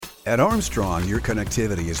At Armstrong, your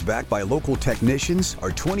connectivity is backed by local technicians,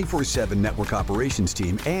 our 24/7 network operations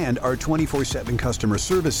team, and our 24/7 customer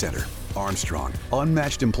service center. Armstrong,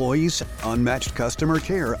 unmatched employees, unmatched customer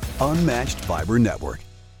care, unmatched fiber network.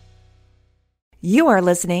 You are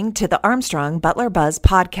listening to the Armstrong Butler Buzz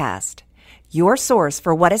podcast, your source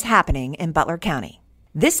for what is happening in Butler County.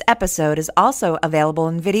 This episode is also available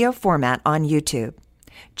in video format on YouTube.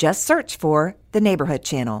 Just search for the Neighborhood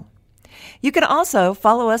Channel. You can also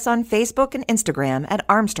follow us on Facebook and Instagram at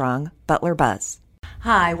Armstrong Butler Buzz.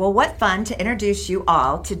 Hi, well, what fun to introduce you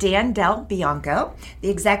all to Dan Del Bianco, the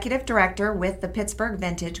Executive Director with the Pittsburgh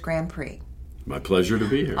Vintage Grand Prix. My pleasure to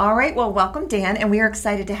be here. All right, well, welcome, Dan, and we are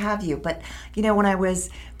excited to have you. But, you know, when I was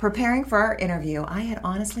preparing for our interview, I had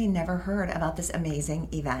honestly never heard about this amazing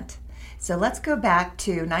event. So let's go back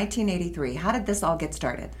to 1983. How did this all get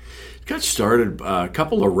started? It got started, a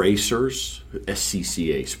couple of racers,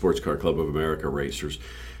 SCCA, Sports Car Club of America racers,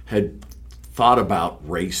 had thought about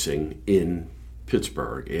racing in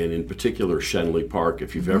Pittsburgh, and in particular Schenley Park.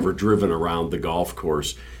 If you've ever driven around the golf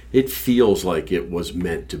course, it feels like it was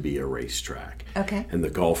meant to be a racetrack. Okay. And the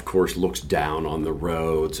golf course looks down on the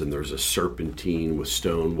roads, and there's a serpentine with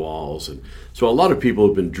stone walls. And so a lot of people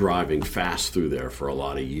have been driving fast through there for a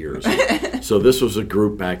lot of years. So this was a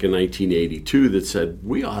group back in 1982 that said,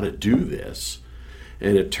 we ought to do this.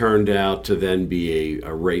 And it turned out to then be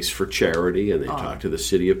a race for charity, and they talked to the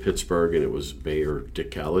city of Pittsburgh, and it was Mayor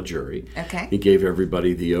Dick Caligiuri. Okay. He gave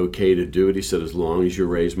everybody the okay to do it. He said, as long as you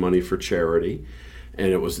raise money for charity. And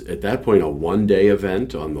it was, at that point, a one-day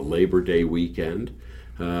event on the Labor Day weekend.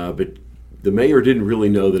 But the mayor didn't really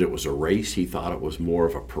know that it was a race. He thought it was more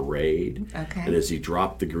of a parade. Okay. And as he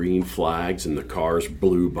dropped the green flags and the cars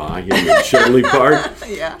blew by him in Schenley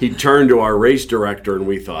Park, he turned to our race director, and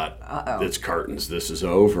we thought, it's curtains, this is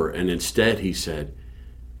over. And instead he said,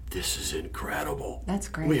 this is incredible. That's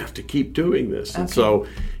great. We have to keep doing this. And so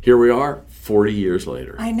here we are, 40 years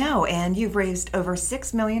later. I know, and you've raised over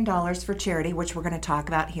 $6 million for charity, which we're going to talk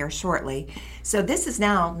about here shortly. So this is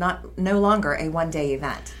now no longer a one-day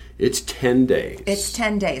event. It's 10 days. It's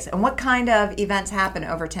 10 days. And what kind of events happen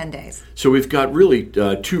over 10 days? So we've got really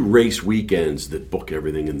two race weekends that book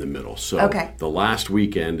everything in the middle. So the last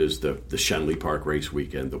weekend is the Schenley Park race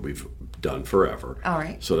weekend that we've done forever. All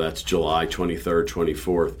right. So that's July 23rd,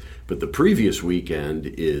 24th. But the previous weekend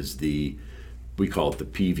is we call it the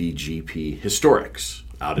PVGP Historics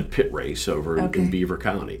out at Pit Race over in Beaver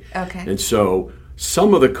County. Okay. And so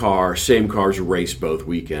some of the same cars race both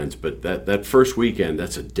weekends, but that first weekend,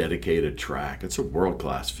 that's a dedicated track. It's a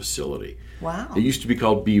world-class facility. Wow. It used to be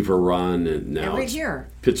called Beaver Run, and now it's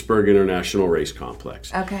Pittsburgh International Race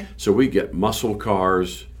Complex. Okay. So we get muscle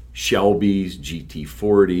cars, Shelbys,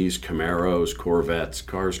 GT40s, Camaros, Corvettes,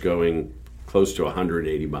 cars going close to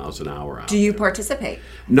 180 miles an hour out. Do you participate?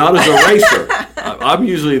 Not as a racer. I'm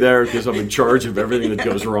usually there because I'm in charge of everything that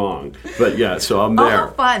goes wrong. But yeah, so I'm there.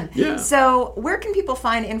 Oh, fun. Yeah. So where can people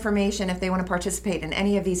find information if they want to participate in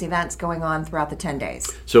any of these events going on throughout the 10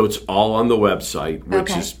 days? So it's all on the website,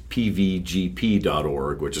 which is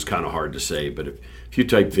pvgp.org, which is kind of hard to say, but if you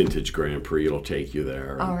type Vintage Grand Prix, it'll take you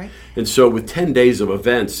there. All right. And so with 10 days of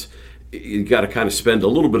events, you got to kind of spend a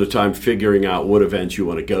little bit of time figuring out what events you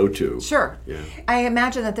want to go to. Sure. Yeah. I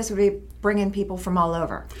imagine that this would be bringing people from all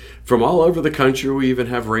over. From all over the country. We even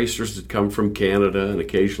have racers that come from Canada and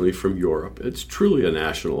occasionally from Europe. It's truly a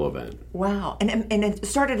national event. Wow. And it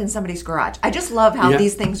started in somebody's garage. I just love how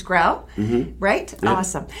these things grow, right? Yeah.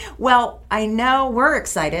 Awesome. Well, I know we're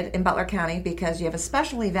excited in Butler County because you have a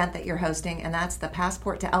special event that you're hosting, and that's the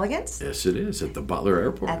Passport to Elegance. Yes, it is, at the Butler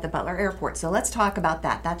Airport. At the Butler Airport. So let's talk about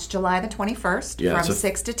that. That's July the 21st from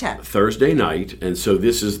 6 to 10. Thursday night, and so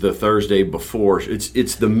this is the Thursday before.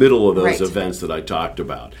 It's the middle of those events that I talked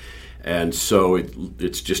about. And so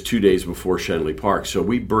it's just 2 days before Schenley Park. So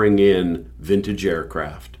we bring in vintage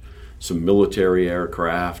aircraft, some military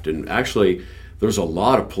aircraft, and actually there's a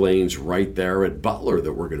lot of planes right there at Butler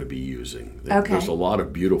that we're going to be using. There's a lot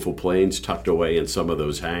of beautiful planes tucked away in some of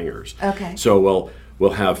those hangars. Okay. So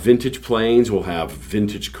we'll have vintage planes, we'll have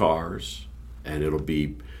vintage cars, and it'll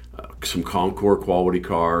be some Concours quality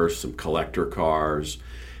cars, some collector cars.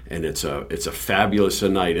 And it's a fabulous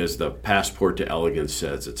night, as the Passport to Elegance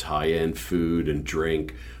says. It's high-end food and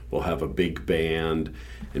drink. We'll have a big band,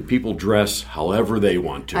 and people dress however they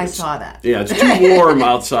want to. I saw that. Yeah, it's too warm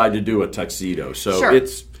outside to do a tuxedo, so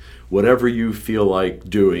it's whatever you feel like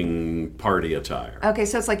doing party attire. Okay,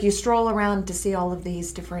 so it's like you stroll around to see all of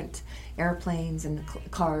these different airplanes and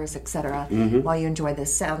cars, etc., while you enjoy the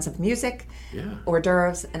sounds of music, hors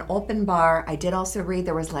d'oeuvres, an open bar. I did also read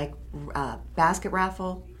there was like basket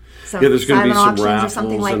raffle. So there's going to be some raffles or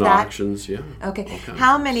something like and that? auctions. Yeah. Okay.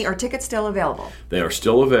 How many are tickets still available? They are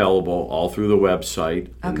still available all through the website,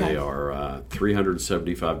 and Okay. they are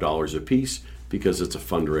 $375 a piece because it's a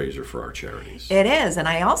fundraiser for our charities. It is, and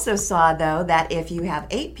I also saw though that if you have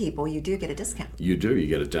 8 people, you do get a discount. You do. You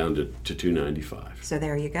get it down to $295. So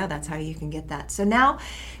there you go. That's how you can get that. So now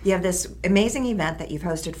you have this amazing event that you've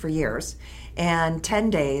hosted for years, and 10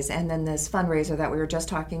 days, and then this fundraiser that we were just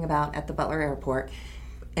talking about at the Butler Airport,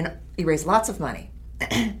 and you raise lots of money.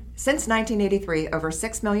 Since 1983, over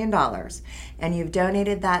 $6 million, and you've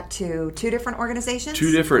donated that to 2 different organizations?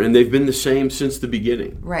 2 different, and they've been the same since the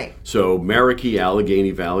beginning. Right. So Marikey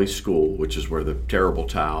Allegheny Valley School, which is where the terrible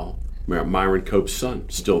towel, Myron Cope's son,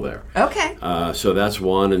 still there. Okay. So that's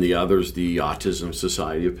one, and the other's the Autism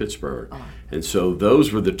Society of Pittsburgh. Oh. And so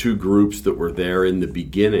those were the 2 groups that were there in the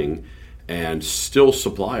beginning and still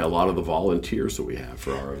supply a lot of the volunteers that we have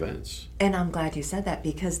for our events. And I'm glad you said that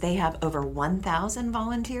because they have over 1,000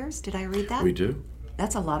 volunteers. Did I read that? We do.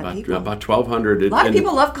 That's a lot of people. About 1,200. A lot of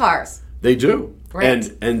people love cars. They do. Right.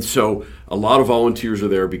 And so a lot of volunteers are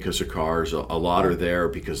there because of cars. A lot are there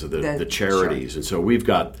because of the charities. Sure. And so we've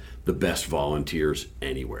got the best volunteers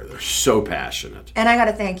anywhere. They're so passionate. And I got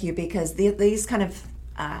to thank you because these kind of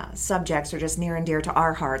subjects are just near and dear to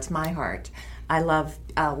our hearts, my heart. I love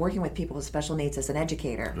working with people with special needs as an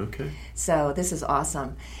educator. Okay. So this is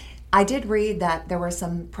awesome. I did read that there were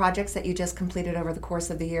some projects that you just completed over the course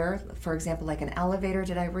of the year. For example, like an elevator.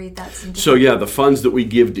 Did I read that? So yeah, the funds that we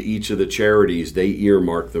give to each of the charities, they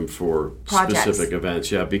earmark them for projects. Specific events.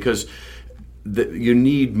 Yeah, because you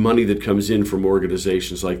need money that comes in from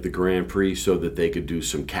organizations like the Grand Prix so that they could do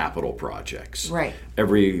some capital projects. Right.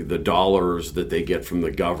 The dollars that they get from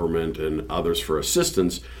the government and others for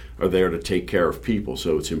assistance are there to take care of people.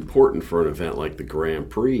 So it's important for an event like the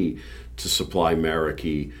Grand Prix to supply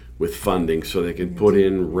Marikey with funding so they can put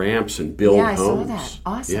in ramps and build homes. Yeah, I saw that.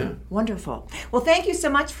 Awesome. Yeah. Wonderful. Well, thank you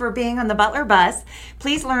so much for being on the Butler Buzz.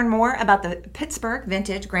 Please learn more about the Pittsburgh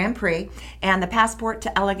Vintage Grand Prix and the Passport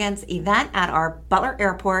to Elegance event at our Butler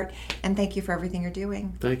Airport. And thank you for everything you're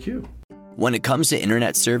doing. Thank you. When it comes to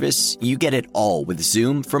internet service, you get it all with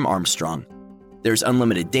Zoom from Armstrong. There's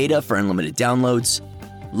unlimited data for unlimited downloads,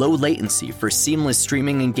 low latency for seamless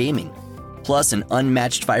streaming and gaming, plus an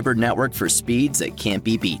unmatched fiber network for speeds that can't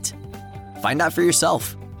be beat. Find out for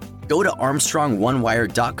yourself. Go to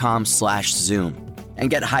ArmstrongOneWire.com/Zoom and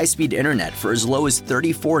get high-speed internet for as low as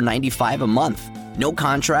 $34.95 a month. No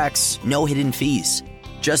contracts, no hidden fees.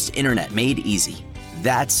 Just internet made easy.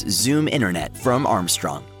 That's Zoom Internet from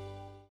Armstrong.